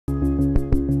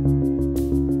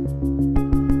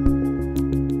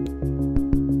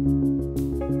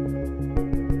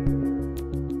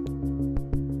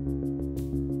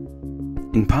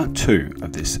part 2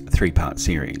 of this 3-part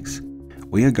series,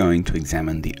 we are going to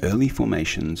examine the early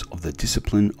formations of the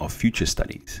discipline of future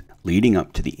studies, leading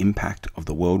up to the impact of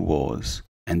the world wars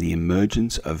and the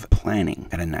emergence of planning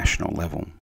at a national level.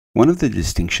 One of the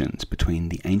distinctions between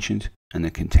the ancient and the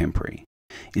contemporary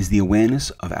is the awareness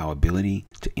of our ability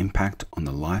to impact on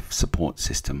the life support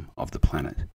system of the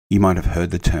planet. You might have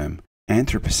heard the term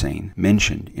Anthropocene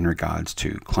mentioned in regards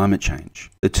to climate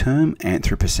change. The term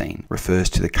Anthropocene refers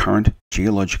to the current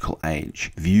geological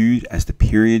age, viewed as the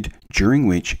period during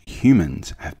which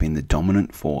humans have been the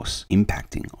dominant force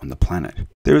impacting on the planet.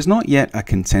 There is not yet a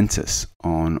consensus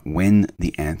on when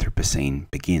the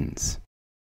Anthropocene begins.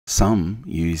 Some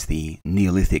use the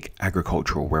Neolithic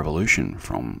agricultural revolution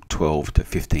from 12 to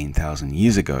 15,000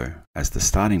 years ago as the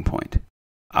starting point.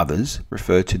 Others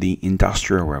refer to the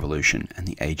Industrial Revolution and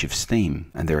the Age of Steam,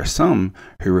 and there are some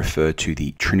who refer to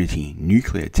the Trinity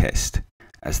nuclear test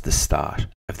as the start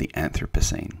of the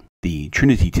Anthropocene. The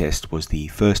Trinity test was the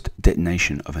first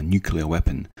detonation of a nuclear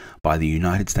weapon by the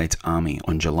United States Army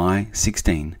on July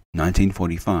 16,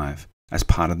 1945, as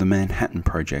part of the Manhattan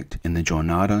Project in the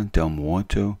Jornada del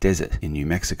Muerto Desert in New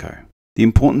Mexico. The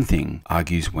important thing,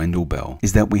 argues Wendell Bell,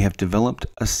 is that we have developed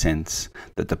a sense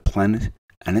that the planet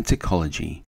and its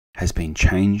ecology has been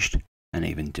changed and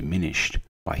even diminished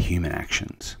by human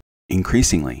actions.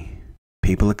 Increasingly,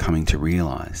 people are coming to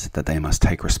realize that they must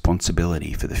take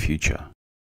responsibility for the future,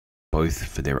 both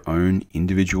for their own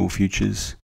individual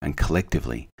futures and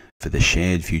collectively for the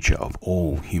shared future of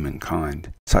all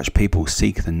humankind. Such people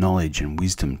seek the knowledge and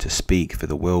wisdom to speak for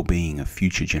the well-being of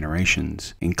future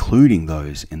generations, including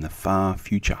those in the far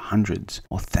future hundreds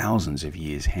or thousands of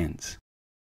years hence.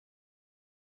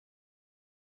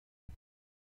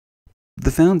 The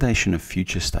foundation of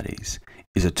future studies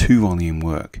is a 2-volume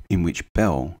work in which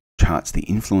Bell charts the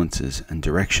influences and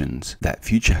directions that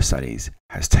future studies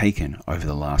has taken over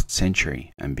the last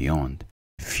century and beyond.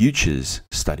 Futures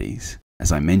studies,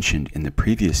 as I mentioned in the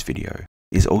previous video,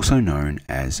 is also known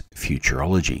as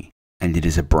futurology, and it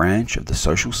is a branch of the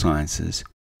social sciences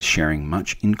sharing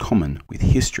much in common with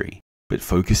history, but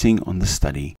focusing on the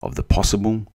study of the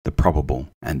possible, the probable,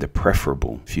 and the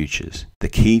preferable futures. The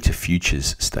key to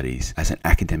futures studies as an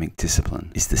academic discipline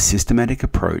is the systematic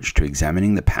approach to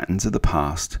examining the patterns of the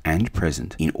past and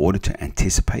present in order to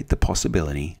anticipate the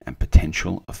possibility and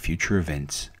potential of future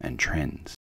events and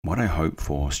trends. What I hope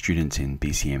for students in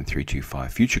BCM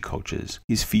 325 Future Cultures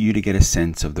is for you to get a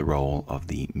sense of the role of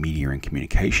the media and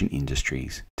communication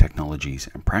industries, technologies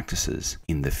and practices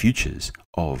in the futures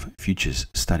of futures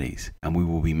studies, and we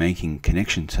will be making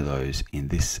connection to those in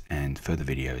this and further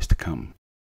videos to come.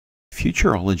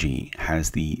 Futurology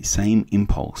has the same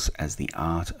impulse as the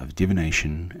art of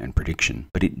divination and prediction,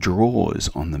 but it draws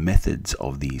on the methods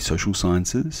of the social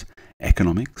sciences,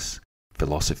 economics,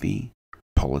 philosophy,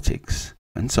 politics,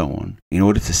 and so on, in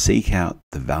order to seek out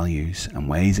the values and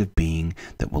ways of being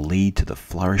that will lead to the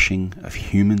flourishing of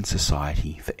human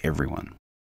society for everyone.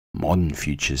 Modern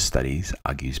futures studies,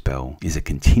 argues Bell, is a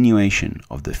continuation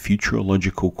of the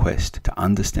futurological quest to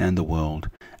understand the world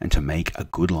and to make a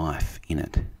good life in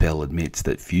it. Bell admits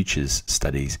that futures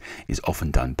studies is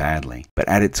often done badly, but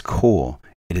at its core,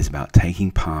 it is about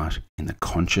taking part in the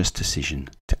conscious decision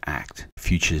to act.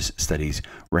 Futures studies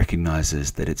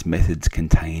recognizes that its methods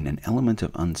contain an element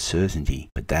of uncertainty,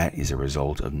 but that is a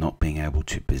result of not being able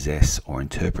to possess or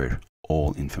interpret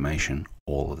all information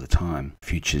all of the time.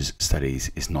 Futures studies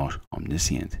is not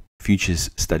omniscient. Futures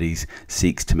studies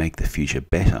seeks to make the future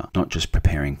better, not just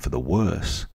preparing for the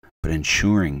worse, but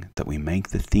ensuring that we make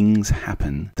the things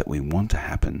happen that we want to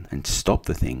happen and stop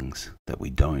the things that we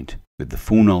don't, with the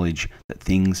full knowledge that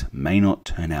things may not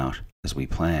turn out as we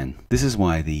plan. This is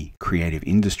why the creative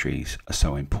industries are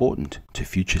so important to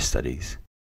future studies.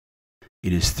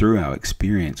 It is through our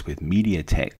experience with media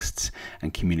texts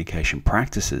and communication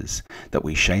practices that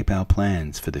we shape our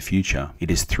plans for the future.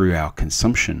 It is through our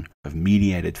consumption of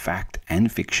mediated fact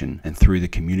and fiction and through the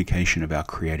communication of our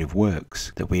creative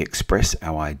works that we express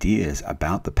our ideas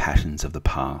about the patterns of the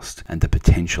past and the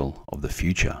potential of the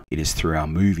future. It is through our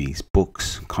movies,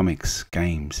 books, comics,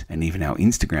 games, and even our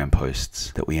Instagram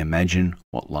posts that we imagine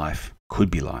what life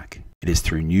could be like. It is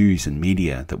through news and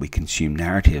media that we consume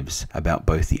narratives about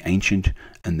both the ancient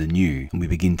and the new, and we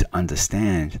begin to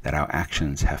understand that our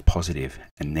actions have positive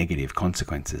and negative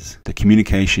consequences. The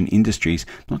communication industries,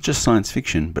 not just science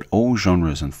fiction, but all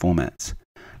genres and formats,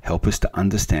 help us to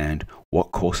understand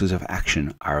what courses of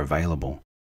action are available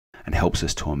and helps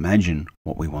us to imagine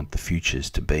what we want the futures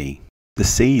to be. The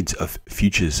seeds of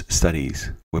futures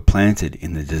studies were planted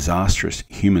in the disastrous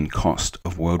human cost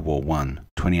of World War I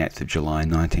 28th of July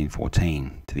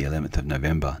 1914 to the 11th of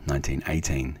November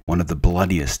 1918, one of the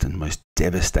bloodiest and most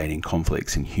devastating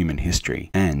conflicts in human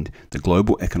history, and the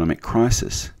global economic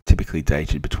crisis, typically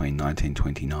dated between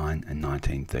 1929 and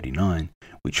 1939,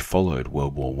 which followed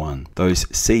World War I. Those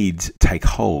seeds take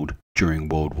hold during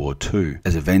World War II,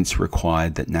 as events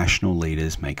required that national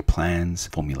leaders make plans,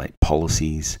 formulate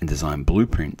policies, and design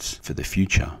blueprints for the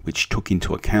future, which took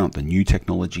into account the new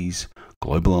technologies,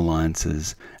 global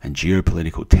alliances, and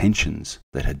geopolitical tensions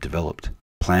that had developed.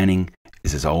 Planning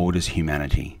is as old as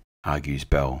humanity, argues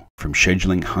Bell, from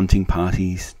scheduling hunting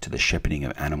parties to the shepherding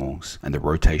of animals and the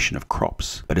rotation of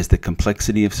crops. But as the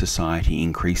complexity of society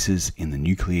increases in the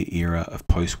nuclear era of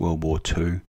post-World War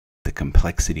II, the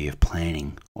complexity of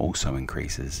planning also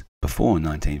increases. Before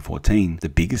 1914, the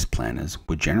biggest planners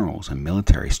were generals and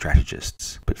military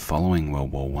strategists, but following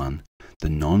World War I, the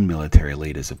non-military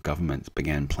leaders of governments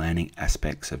began planning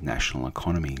aspects of national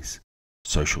economies,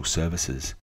 social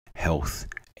services, health,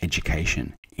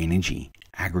 education, energy,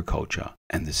 agriculture,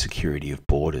 and the security of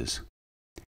borders.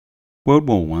 World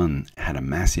War I had a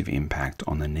massive impact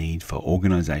on the need for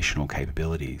organizational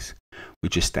capabilities,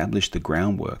 which established the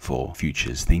groundwork for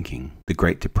futures thinking. The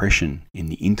Great Depression in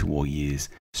the interwar years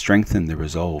strengthened the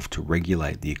resolve to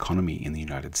regulate the economy in the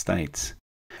United States,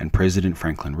 and President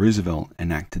Franklin Roosevelt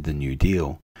enacted the New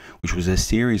Deal, which was a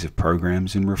series of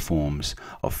programs and reforms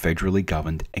of federally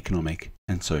governed economic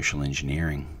and social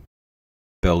engineering.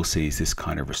 Bell sees this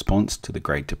kind of response to the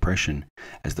Great Depression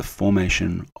as the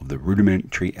formation of the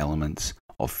rudimentary elements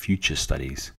of future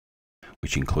studies,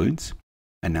 which includes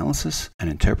analysis and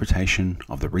interpretation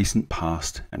of the recent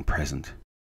past and present,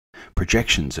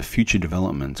 projections of future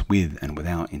developments with and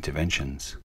without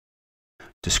interventions,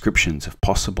 descriptions of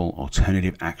possible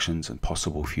alternative actions and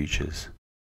possible futures,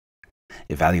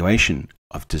 evaluation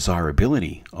of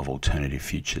desirability of alternative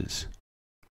futures,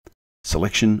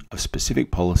 selection of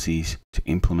specific policies to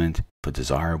implement for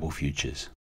desirable futures.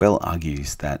 Bell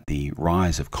argues that the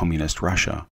rise of communist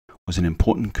Russia was an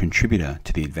important contributor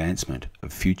to the advancement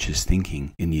of futures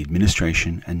thinking in the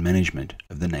administration and management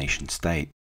of the nation-state.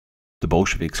 The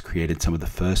Bolsheviks created some of the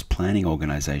first planning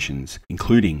organizations,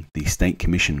 including the State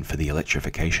Commission for the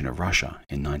Electrification of Russia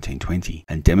in 1920,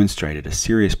 and demonstrated a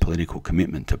serious political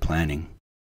commitment to planning.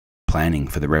 Planning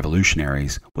for the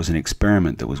revolutionaries was an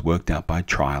experiment that was worked out by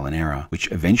trial and error,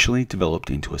 which eventually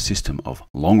developed into a system of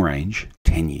long range,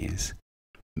 10 years,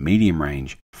 medium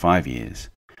range, 5 years,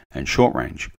 and short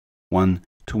range, 1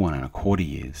 to 1.25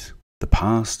 years. The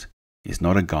past is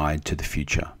not a guide to the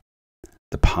future.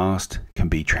 The past can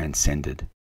be transcended.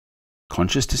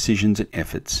 Conscious decisions and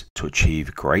efforts to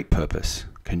achieve great purpose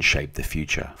can shape the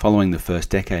future. Following the first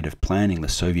decade of planning, the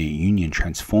Soviet Union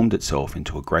transformed itself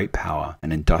into a great power,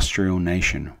 an industrial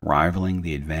nation rivaling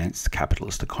the advanced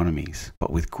capitalist economies,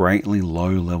 but with greatly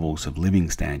low levels of living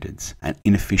standards, an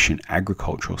inefficient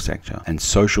agricultural sector, and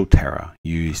social terror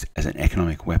used as an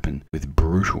economic weapon with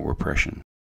brutal repression.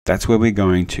 That's where we're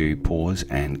going to pause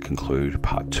and conclude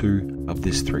part 2 of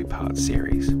this 3-part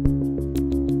series.